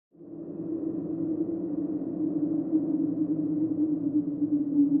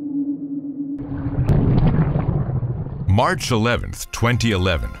March 11,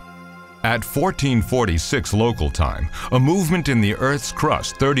 2011. At 1446 local time, a movement in the Earth's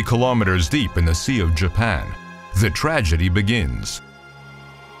crust 30 kilometers deep in the Sea of Japan. The tragedy begins.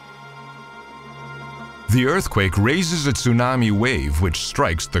 The earthquake raises a tsunami wave which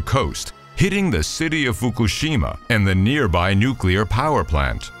strikes the coast, hitting the city of Fukushima and the nearby nuclear power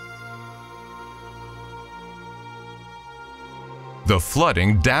plant. The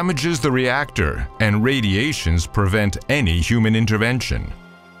flooding damages the reactor, and radiations prevent any human intervention.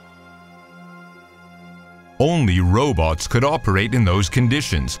 Only robots could operate in those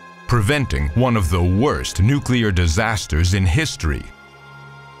conditions, preventing one of the worst nuclear disasters in history.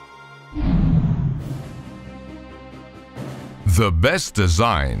 The best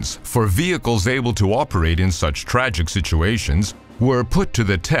designs for vehicles able to operate in such tragic situations were put to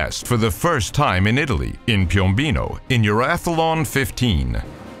the test for the first time in Italy, in Piombino, in euRathlon 15.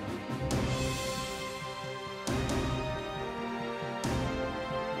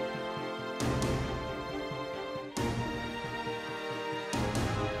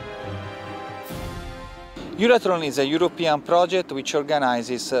 euRathlon is a European project which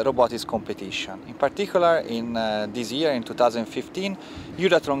organizes robotics competition. In particular, in this year, in 2015,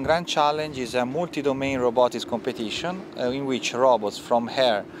 euRathlon Grand Challenge is a multi-domain robotics competition in which robots from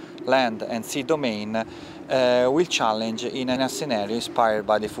air, land and sea domain will challenge in a scenario inspired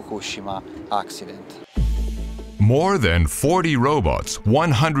by the Fukushima accident. More than 40 robots,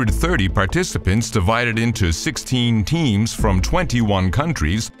 130 participants divided into 16 teams from 21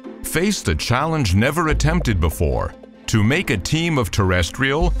 countries, faced a challenge never attempted before: to make a team of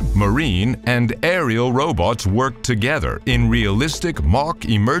terrestrial, marine, and aerial robots work together in realistic mock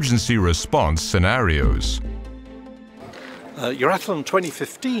emergency response scenarios. euRathlon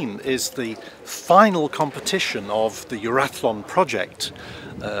 2015 is the final competition of the euRathlon project.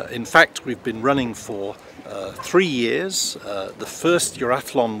 In fact, we've been running for 3 years. The first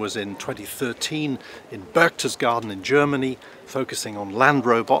euRathlon was in 2013 in Berchtesgaden in Germany, focusing on land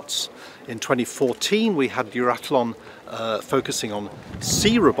robots. In 2014 we had euRathlon focusing on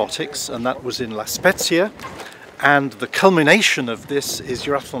sea robotics, and that was in La Spezia. And the culmination of this is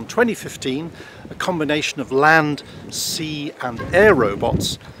euRathlon 2015, a combination of land, sea and air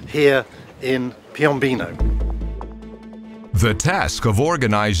robots here in Piombino. The task of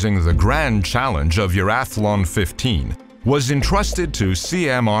organizing the Grand Challenge of euRathlon 15 was entrusted to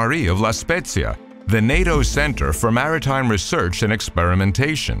CMRE of La Spezia, the NATO Center for Maritime Research and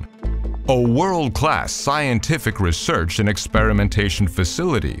Experimentation, a world-class scientific research and experimentation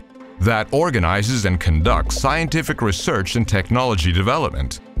facility that organizes and conducts scientific research and technology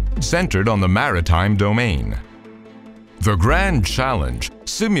development centered on the maritime domain. The Grand Challenge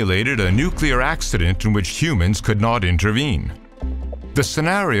simulated a nuclear accident in which humans could not intervene. The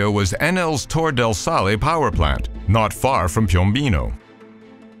scenario was Enel's Tor del Sale power plant, not far from Piombino.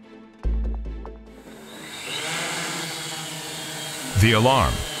 The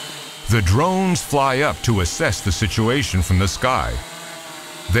alarm. The drones fly up to assess the situation from the sky.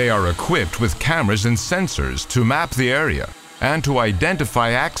 They are equipped with cameras and sensors to map the area and to identify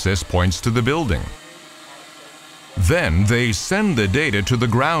access points to the building. Then they send the data to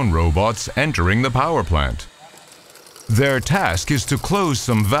the ground robots entering the power plant. Their task is to close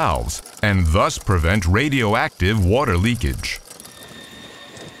some valves and thus prevent radioactive water leakage.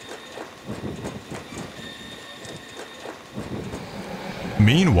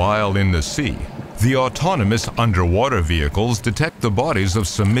 Meanwhile, in the sea, the autonomous underwater vehicles detect the bodies of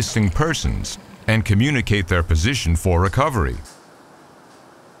some missing persons and communicate their position for recovery.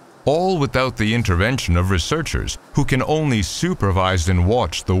 All without the intervention of researchers who can only supervise and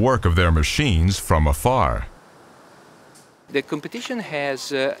watch the work of their machines from afar. The competition has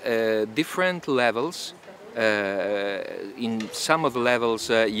different levels. In some of the levels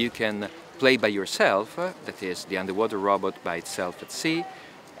you can play by yourself, that is the underwater robot by itself at sea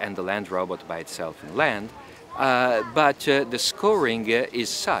and the land robot by itself in land. But the scoring is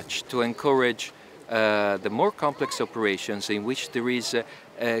such to encourage the more complex operations in which there is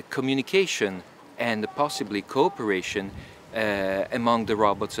communication and possibly cooperation among the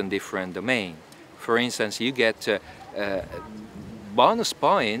robots in different domains. For instance, you get bonus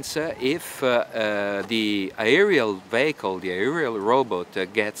points if the aerial vehicle, the aerial robot,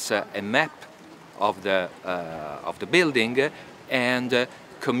 gets a map of the building and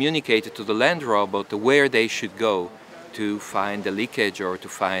communicate to the land robot where they should go to find the leakage or to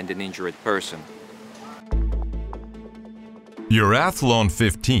find an injured person. euRathlon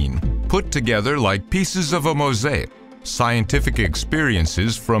 15 put together like pieces of a mosaic scientific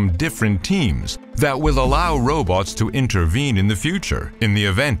experiences from different teams that will allow robots to intervene in the future in the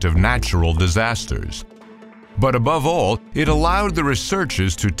event of natural disasters. But above all, it allowed the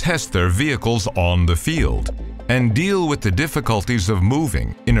researchers to test their vehicles on the field and deal with the difficulties of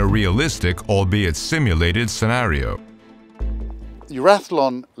moving in a realistic, albeit simulated, scenario.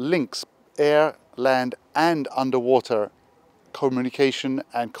 euRathlon links air, land and underwater communication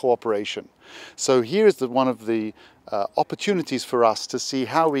and cooperation. So here's one of the opportunities for us to see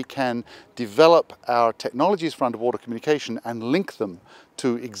how we can develop our technologies for underwater communication and link them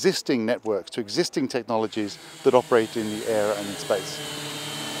to existing networks, to existing technologies that operate in the air and in space.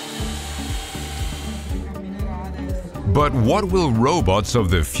 But what will robots of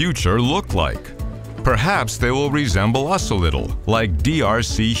the future look like? Perhaps they will resemble us a little, like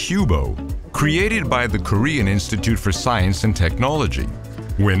DRC Hubo, created by the Korean Institute for Science and Technology,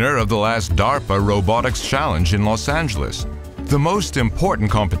 winner of the last DARPA Robotics Challenge in Los Angeles, the most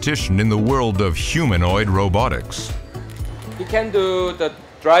important competition in the world of humanoid robotics. He can do the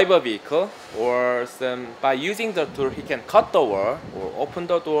drive a vehicle, or by using the tool he can cut the door or open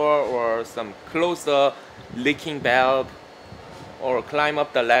the door, or close the leaking valve or climb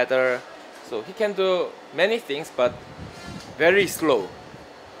up the ladder. So he can do many things, but very slow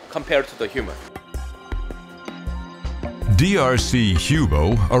compared to the human. DRC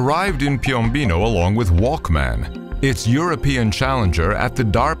Hubo arrived in Piombino along with Walkman, its European challenger at the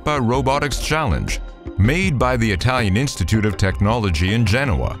DARPA Robotics Challenge, made by the Italian Institute of Technology in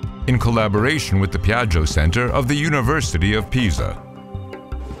Genoa, in collaboration with the Piaggio Center of the University of Pisa.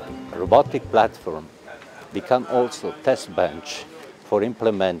 A robotic platform become also test bench for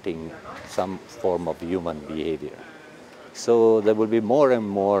implementing some form of human behavior. So there will be more and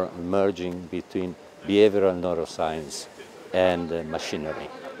more merging between behavioral neuroscience and machinery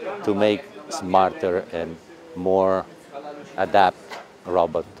to make smarter and more adapt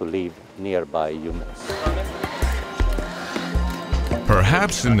robots to live nearby humans.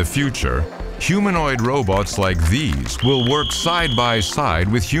 Perhaps in the future, humanoid robots like these will work side by side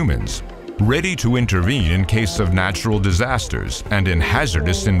with humans, ready to intervene in case of natural disasters and in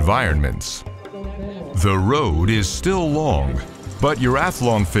hazardous environments. The road is still long, but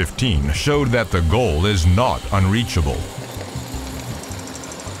euRathlon 15 showed that the goal is not unreachable.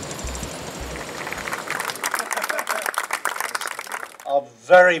 Are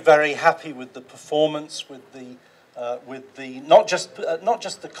very, very happy with the performance, with the not just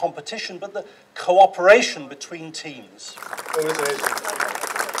the competition, but the cooperation between teams.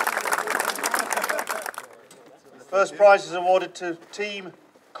 The first prize is awarded to Team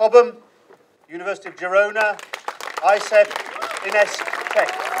Cobham, University of Girona, ICEP, Ines Tech.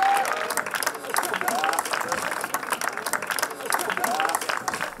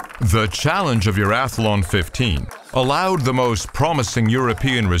 The challenge of euRathlon 15 allowed the most promising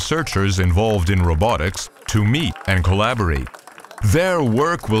European researchers involved in robotics to meet and collaborate. Their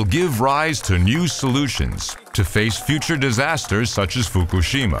work will give rise to new solutions to face future disasters such as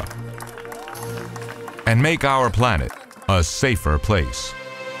Fukushima and make our planet a safer place.